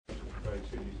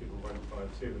page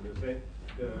 37157. Is that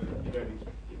you don't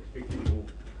expect any more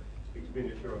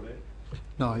expenditure on that?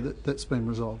 No, that's been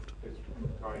resolved. That's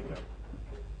tidied up.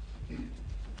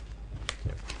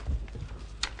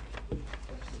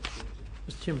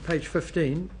 Mr. Chairman, page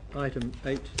 15, item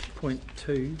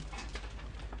 8.2,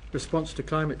 response to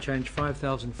climate change,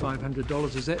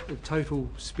 $5,500. Is that the total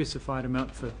specified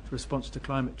amount for response to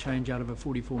climate change out of a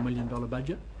 $44 million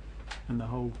budget and the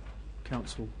whole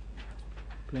council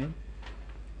plan?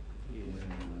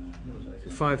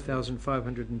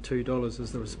 $5,502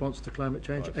 is the response to climate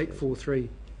change. 843.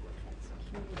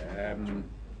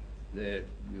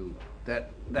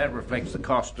 That reflects the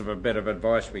cost of a bit of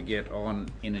advice we get on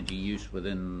energy use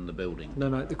within the building.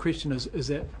 No, the question is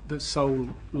that the sole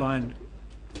line,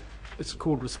 it's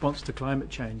called response to climate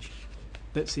change.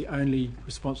 That's the only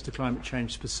response to climate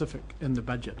change specific in the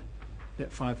budget,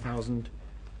 that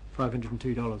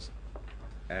 $5,502.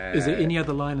 Is there any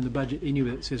other line in the budget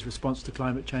anywhere that says response to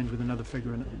climate change with another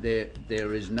figure in it?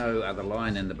 There is no other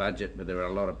line in the budget, but there are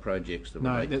a lot of projects that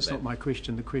relate to that. No, that's not my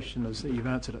question. The question is that you've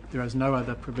answered it. There is no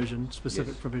other provision,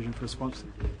 specific provision for response,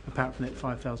 apart from that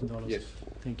 $5,000. Yes.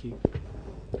 Thank you.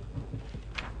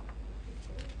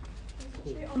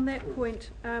 On that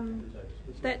point,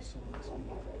 that's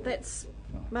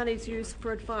money's used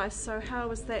for advice. So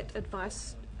how is that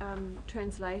advice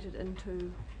translated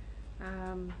into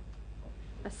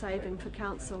a saving for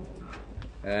council?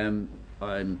 I'm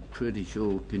pretty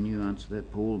sure. Can you answer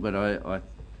that, Paul? But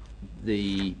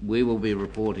we will be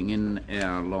reporting in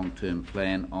our long-term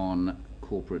plan on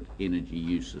corporate energy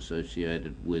use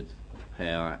associated with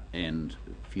power and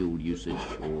fuel usage,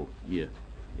 or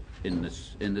in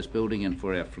this building and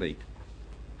for our fleet.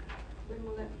 When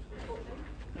will that report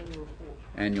be?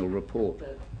 Annual report.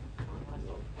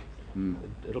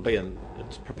 It'll be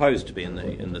it's proposed to be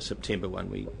in the September one.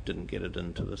 We didn't get it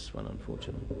into this one,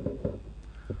 unfortunately.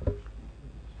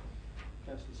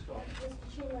 Mr.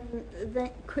 Chairman,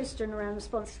 that question around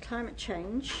response to climate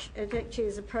change, it actually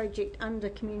is a project under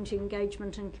community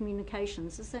engagement and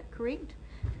communications. Is that correct?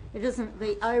 It isn't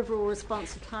the overall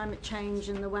response to climate change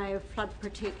in the way of flood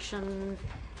protection,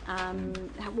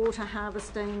 water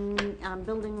harvesting,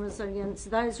 building resilience.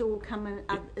 Those all come in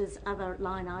as other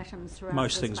line items throughout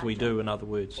Most this things budget. we do, in other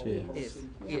words, yeah. Yes.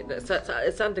 Yeah, so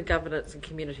it's under governance and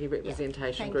community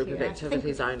representation Thank group you. of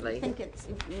activities only. I think it's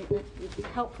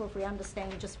helpful if we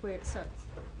understand just where it sits.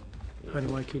 In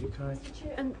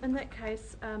that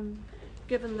case,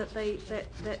 given that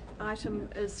that item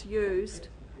is used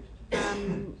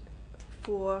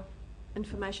for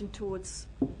information towards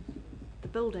the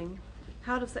building,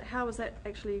 how does that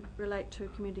actually relate to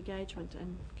community engagement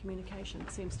and communication? It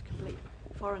seems completely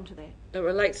foreign to that. It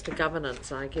relates to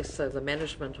governance, I guess, so the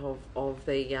management of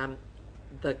the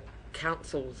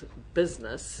council's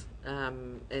business,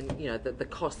 and the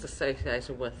cost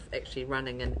associated with actually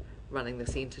running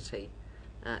this entity,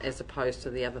 as opposed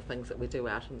to the other things that we do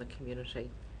out in the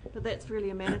community. But that's really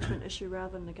a management issue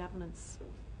rather than a governance.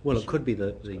 Well, it could be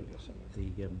the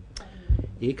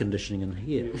air conditioning in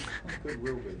here. It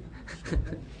will be.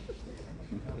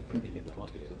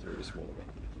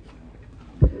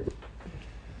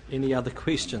 Any other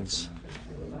questions?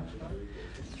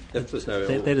 If there's no,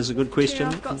 that is a good question.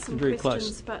 Yeah, I've got some very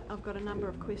questions, close. but I've got a number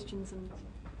of questions. And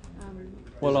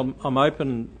well, I'm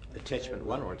open. Attachment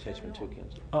 1 or attachment 2,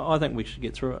 Councillor? I think we should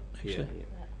get through it, actually. Yeah.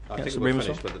 I think we're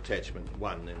finished with attachment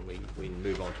 1, and we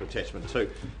move on to attachment 2.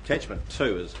 Attachment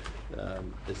 2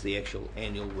 is the actual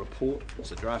annual report.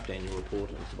 It's a draft annual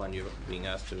report, and it's the one you're being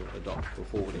asked to adopt for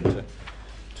forwarding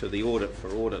to the audit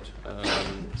for audit.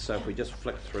 So if we just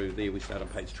flick through there, we start on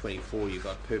page 24. You've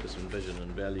got purpose and vision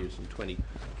and values, and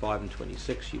 25 and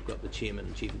 26 you've got the chairman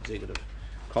and chief executive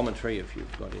commentary. If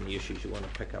you've got any issues you want to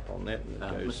pick up on that.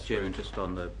 Mr. Chairman, just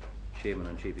on the chairman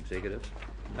and chief executive,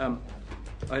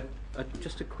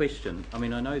 just a question. I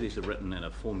mean, I know these are written in a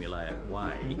formulaic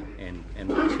way, and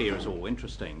what's here is all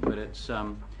interesting, but it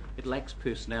lacks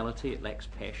personality, it lacks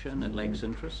passion, it lacks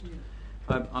interest.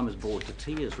 I'm as bored to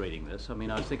tears reading this. I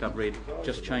mean, I think I've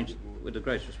changed, with the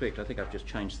greatest respect, I think I've just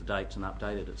changed the dates and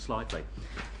updated it slightly.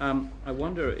 I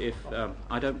wonder if,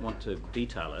 I don't want to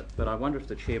detail it, but I wonder if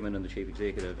the chairman and the chief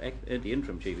executive, the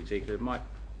interim chief executive, might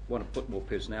want to put more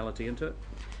personality into it.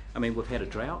 I mean, we've had a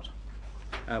drought.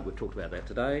 We've talked about that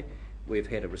today. We've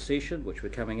had a recession, which we're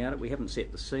coming out of. We haven't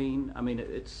set the scene. I mean,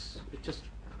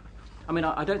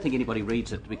 I don't think anybody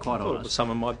reads it, to be quite honest. It was some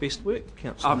of my best work,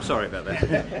 Councillor. I'm sorry about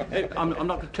that. I'm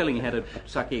not telling you how to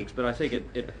suck eggs, but I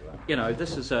think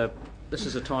this is a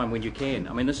time when you can.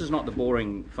 I mean, this is not the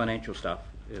boring financial stuff.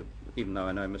 even though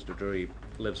I know Mr. Drury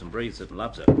lives and breathes it and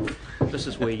loves it. This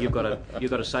is where you've got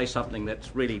to say something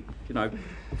that's really,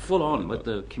 full on with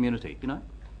the community,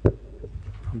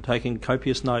 I'm taking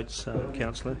copious notes,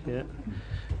 Councillor. Yeah.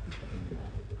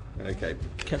 Okay.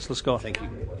 Councillor Scott. Thank you.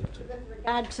 With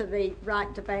regard to the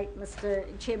right debate, Mr.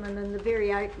 Chairman, in the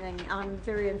very opening, I'm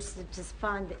very interested to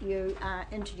find that you are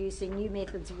introducing new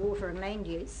methods of water and land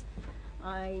use.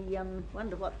 I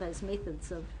wonder what those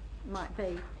methods might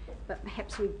be, but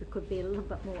perhaps we could be a little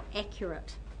bit more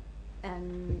accurate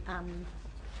in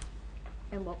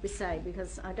what we say,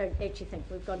 because I don't actually think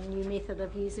we've got a new method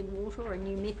of using water or a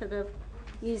new method of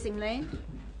using land.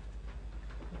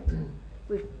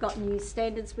 We've got new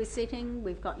standards we're setting,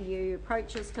 we've got new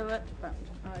approaches to it, but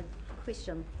I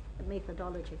question the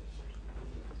methodology.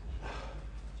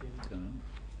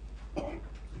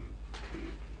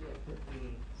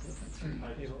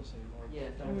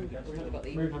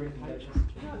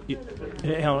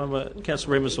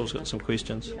 Councillor Emersall's got some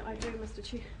questions. Yeah, I do, Mr.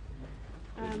 Chair.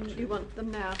 You want them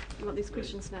now? You want these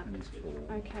questions now?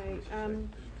 Okay.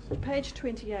 Page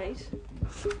 28,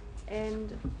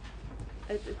 and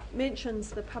it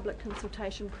mentions the public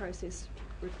consultation process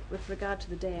with regard to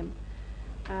the dam.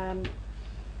 Do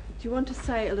you want to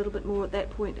say a little bit more at that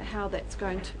point how that's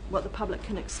going to, what the public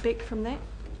can expect from that?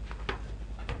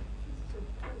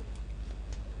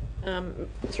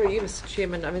 Through you, Mr.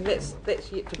 Chairman, I mean that's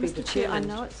yet to be Mr. Chair, I determined.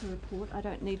 know it's a report. I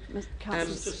don't need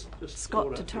Councillor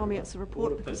Scott to tell me it's a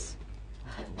report because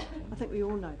I think we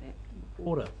all know that.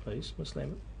 Order, please, Ms.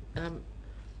 Lambert.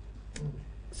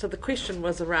 So the question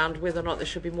was around whether or not there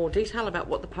should be more detail about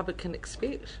what the public can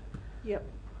expect. Yep.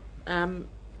 I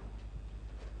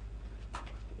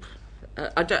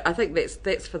think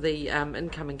that's for the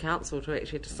incoming council to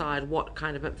actually decide what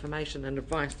kind of information and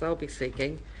advice they'll be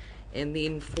seeking, and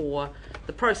then for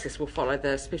the process will follow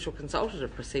the special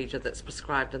consultative procedure that's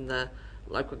prescribed in the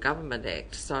Local Government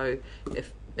Act. So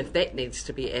if that needs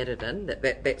to be added in,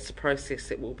 that's the process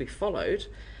that will be followed,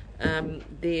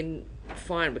 then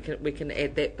fine, we can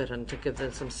add that bit in to give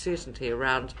them some certainty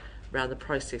around the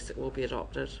process that will be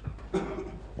adopted. I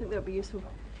think that would be useful.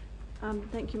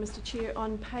 Thank you, Mr. Chair.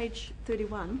 On page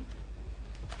 31,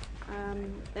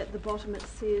 at the bottom it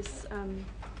says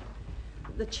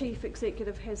the Chief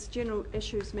Executive has general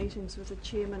issues meetings with the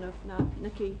Chairman of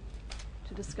NICI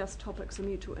to discuss topics of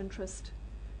mutual interest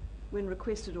when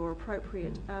requested or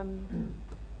appropriate.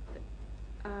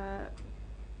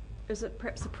 Is it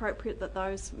perhaps appropriate that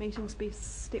those meetings be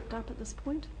stepped up at this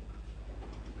point?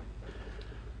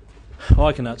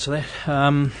 I can answer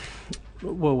that.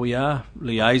 Well, we are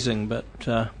liaising, but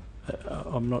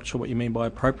I'm not sure what you mean by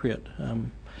appropriate.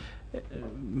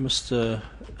 Mr.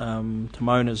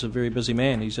 Timone is a very busy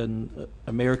man. He's in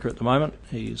America at the moment.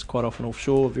 He's quite often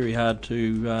offshore, very hard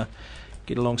to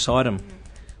get alongside him.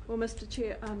 Well, Mr.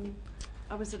 Chair,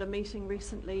 I was at a meeting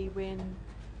recently when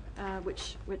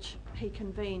which he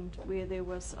convened, where there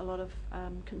was a lot of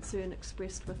concern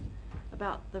expressed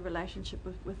about the relationship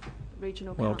with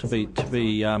regional council. Well, to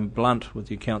be blunt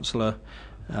with you, Councillor,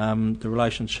 the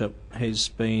relationship has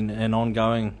been an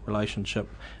ongoing relationship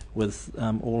with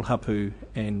all hapu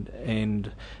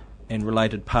and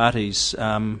related parties.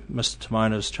 Mr.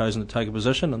 Timone has chosen to take a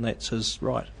position, and that's his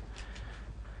right.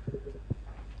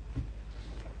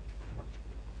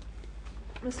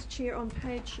 Mr. Chair, on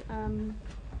page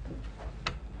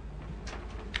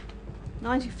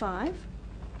 95,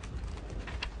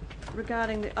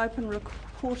 regarding the open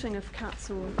reporting of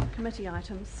council committee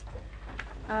items,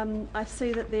 I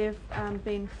see that there have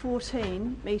been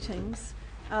 14 meetings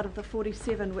out of the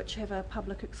 47 which have a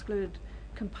public excluded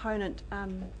component,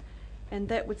 and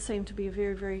that would seem to be a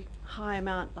very, very high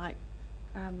amount, like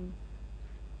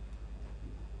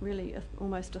really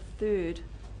almost a third.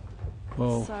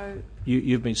 Well, so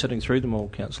you've been sitting through them all,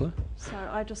 Councillor. So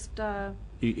I just...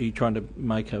 you trying to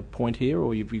make a point here,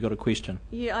 or have you got a question?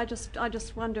 Yeah, I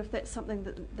just wonder if that's something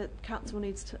that council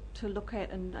needs to look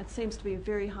at, and it seems to be a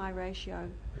very high ratio.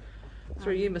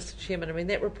 Through you, Mr. Chairman, I mean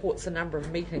that reports a number of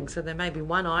meetings, so there may be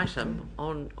one item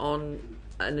on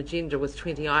an agenda with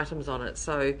 20 items on it,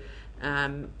 so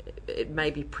it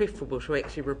may be preferable to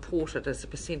actually report it as a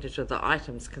percentage of the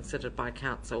items considered by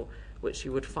council, which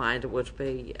you would find it would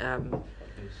be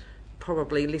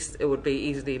probably less. It would be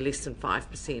easily less than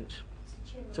 5%.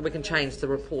 So we can change the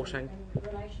reporting. In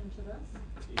relation to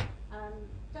this,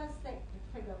 does that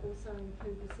figure also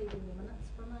include receiving the minutes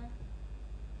from it?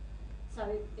 So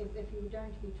if you were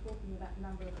going to be talking about the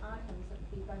number of items, it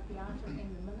would be both the item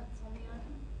and the minutes on the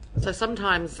item? So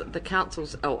sometimes the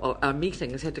council's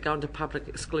meetings had to go into public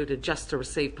excluded just to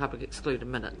receive public excluded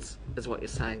minutes, is what you're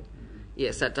saying.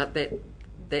 Yes,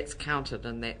 that's counted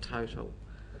in that total.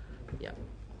 Yeah.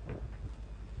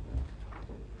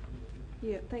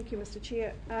 Yeah, thank you, Mr.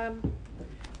 Chair.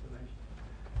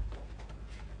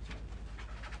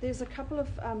 There's a couple of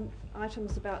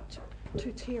items about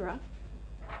Tutera,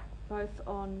 both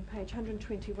on page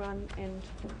 121 and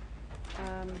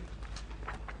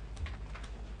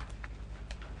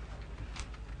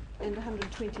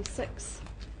 126.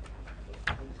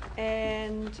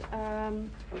 And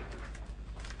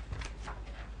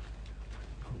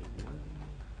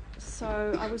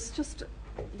so I was just,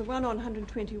 the one on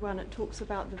 121, it talks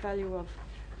about the value of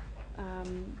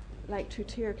Lake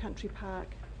Tutera Country Park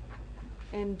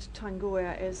and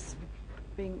Tangoia as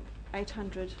being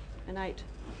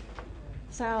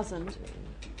 808,000,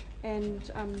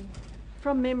 and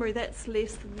from memory that's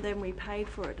less than we paid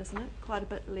for it, isn't it? Quite a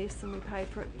bit less than we paid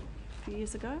for it a few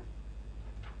years ago.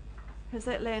 Has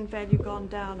that land value gone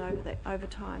down over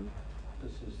time?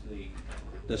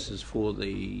 This is for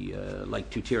the Lake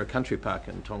Tutera Country Park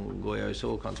and Tongoio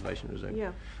Soil Conservation Reserve.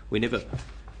 Yeah. We never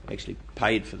actually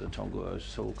paid for the Tongoio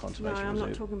Soil Conservation Reserve. No, I'm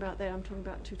not talking about that. I'm talking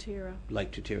about Tutera.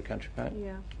 Lake Tutera Country Park?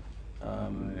 Yeah.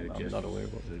 I'm not aware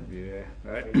of it. Yeah.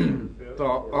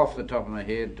 Off the top of my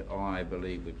head, I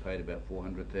believe we paid about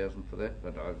 400,000 for that.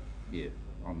 But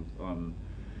I'm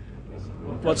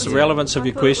What's the relevance of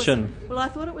your question? Well, I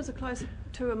thought it was close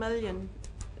to $1 million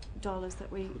that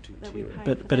we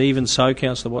paid. But even so,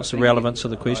 Councillor, what's the relevance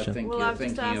of the I question? think Well, you're I'm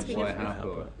just thinking of asking if-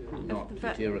 Waihapua, not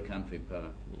Tutera Country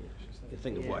Park. You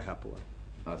think of Waihapua.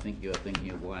 I think you're thinking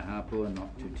of Waihapua,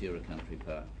 not Tutera Country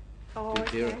Park. Oh,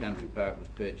 Tutera okay. Country Park was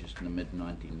purchased in the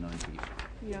mid-1990s.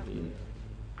 Yeah.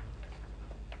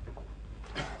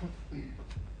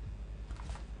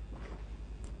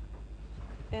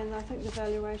 And I think the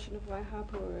valuation of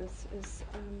Waihapua is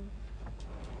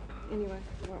anyway,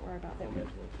 I won't worry about that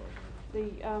one.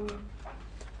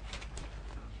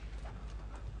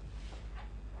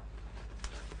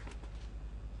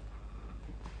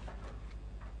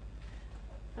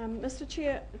 Mr.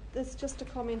 Chair, there's just a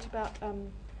comment about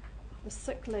the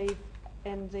sick leave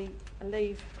and the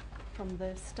leave from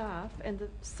the staff, and the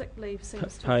sick leave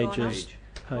seems to have gone up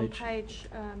on page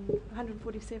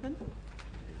 147.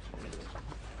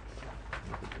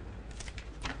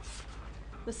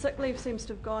 The sick leave seems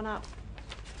to have gone up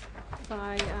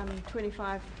by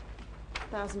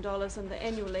 $25,000, and the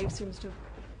annual leave seems to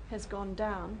has gone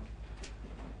down.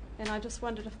 And I just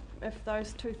wondered if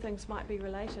those two things might be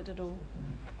related at all.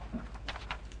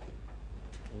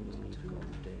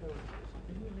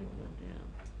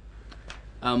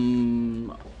 I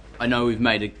know we've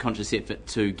made a conscious effort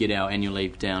to get our annual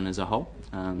leave down as a whole,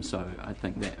 so I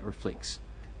think that reflects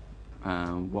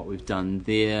what we've done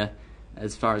there.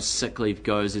 As far as sick leave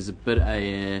goes, there's a bit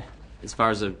as far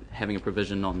as having a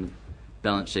provision on the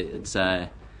balance sheet, it's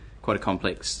quite a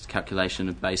complex calculation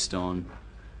based on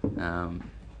how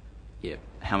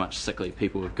much sick leave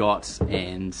people have got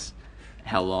and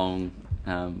how long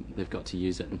they've got to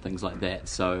use it and things like that.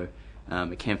 So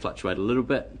it can fluctuate a little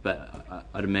bit, but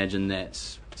I'd imagine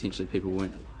that potentially people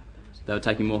they were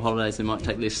taking more holidays, they might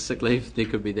take less sick leave. There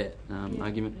could be that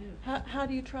argument. How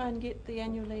do you try and get the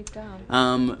annual leave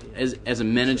down? As a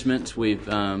management, we've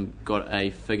got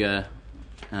a figure,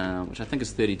 which I think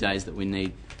is 30 days that we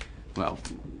need,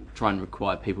 try and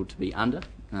require people to be under,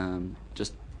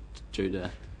 just due to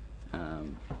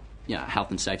health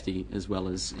and safety as well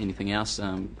as anything else,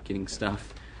 getting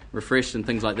staff refreshed and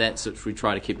things like that, so we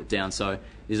try to keep it down. So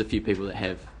there's a few people that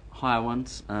have higher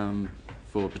ones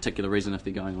for a particular reason if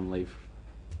they're going on leave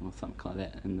or something like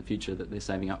that in the future that they're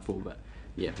saving up for, but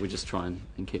yeah, we just try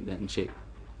and keep that in check.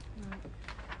 Right.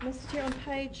 Mr. Chair, on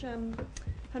page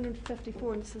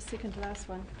 154, and it's the second to last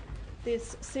one,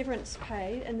 there's severance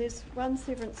pay, and there's one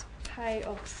severance pay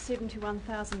of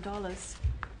 $71,000.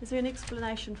 Is there an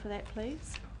explanation for that,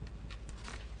 please?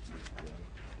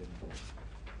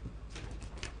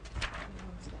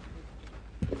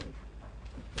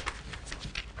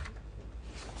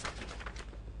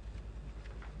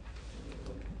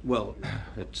 Well,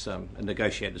 it's a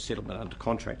negotiated settlement under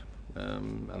contract,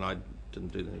 and I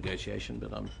didn't do the negotiation,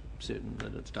 but I'm certain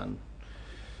that it's done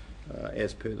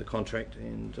as per the contract,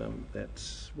 and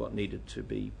that's what needed to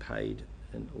be paid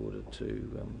in order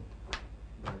to.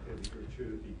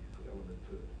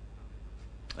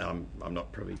 I'm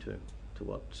not privy to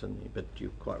what's in there, but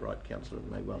you're quite right, Councillor. It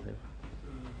may well have.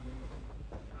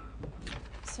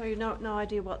 So you no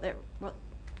idea what the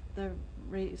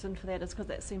reason for that is, because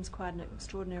that seems quite an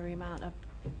extraordinary amount. I've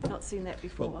not seen that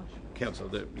before. Well,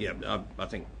 Councillor, I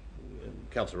think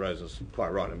Councillor Rose is quite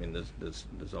right. I mean, there's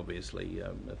obviously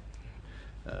a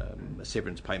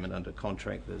severance payment under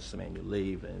contract. There's some annual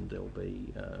leave, and there'll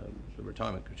be the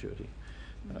retirement gratuity.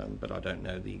 but I don't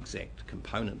know the exact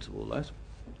components of all those.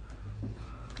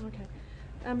 Okay.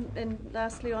 And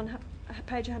lastly, on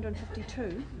page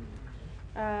 152,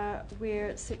 where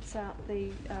it sets out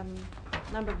the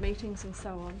number of meetings and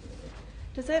so on,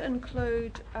 does that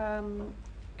include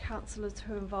councillors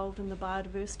who are involved in the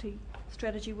biodiversity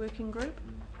strategy working group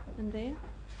in there?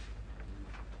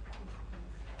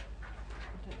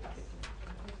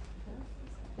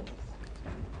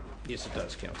 Yes, it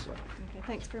does, Councillor. Okay,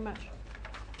 thanks very much.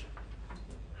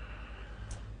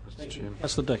 Mr. Chairman.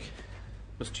 Councillor Dick.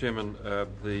 Mr. Chairman,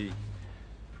 in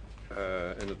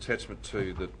attachment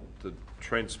to the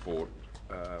transport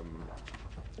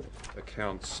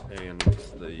accounts and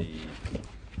the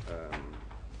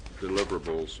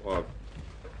deliverables, I've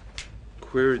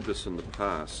queried this in the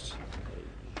past.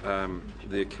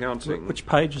 The accounting... Which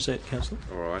page is that, Councillor?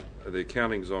 All right. The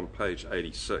accounting's on page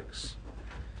 86.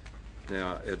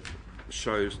 Now, it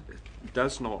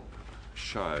does not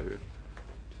show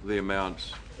the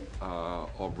amount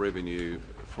of revenue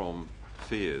from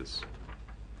fares.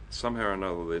 Somehow or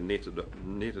another they're netted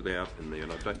out in there,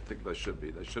 and I don't think they should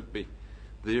be. They should be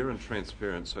there and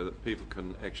transparent so that people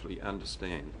can actually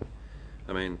understand.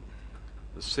 I mean,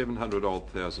 there's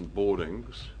 700,000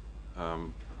 boardings,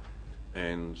 and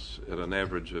at an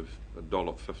average of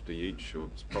 $1.50 each, or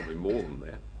it's probably more than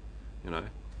that, you know.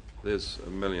 There's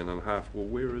 $1.5 million. Well,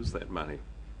 where is that money?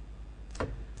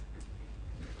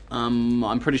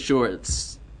 I'm pretty sure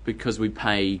it's because we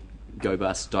pay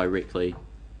GoBus directly.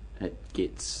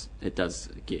 It does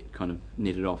get kind of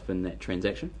netted off in that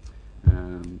transaction,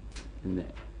 and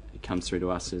that it comes through to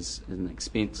us as an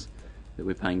expense that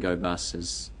we're paying GoBus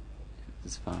as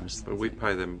far as. But we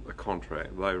pay them a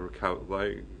contract.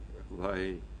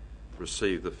 They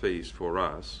receive the fees for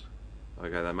us.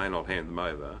 Okay, they may not hand them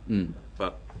over,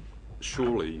 but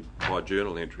surely by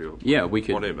journal entry or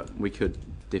whatever. We could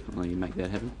definitely make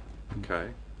that happen. Okay,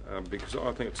 because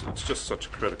I think it's just such a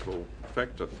critical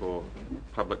factor for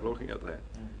public looking at that.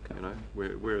 Okay. You know,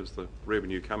 where is the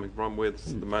revenue coming from? Where's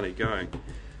the money going?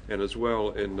 And as well,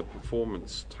 in the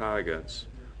performance targets,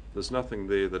 there's nothing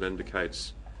there that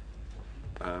indicates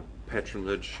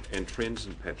patronage and trends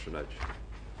in patronage.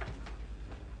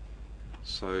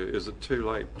 So is it too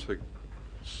late to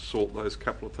sort those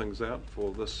couple of things out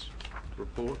for this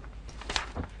report?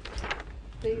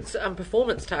 These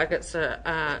performance targets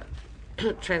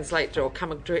translate or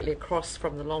come directly across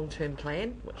from the long-term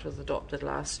plan, which was adopted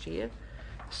last year.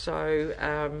 So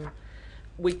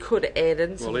we could add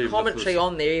in some commentary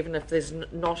on there, even if there's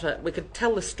not a. We could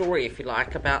tell the story, if you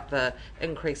like, about the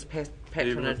increased patronage.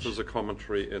 Even if there's a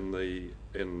commentary in the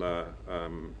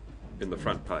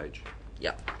front page.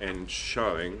 Yep. And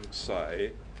showing,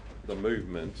 say, the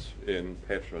movement in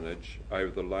patronage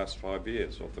over the last 5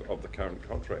 years of the current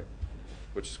contract,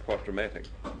 which is quite dramatic.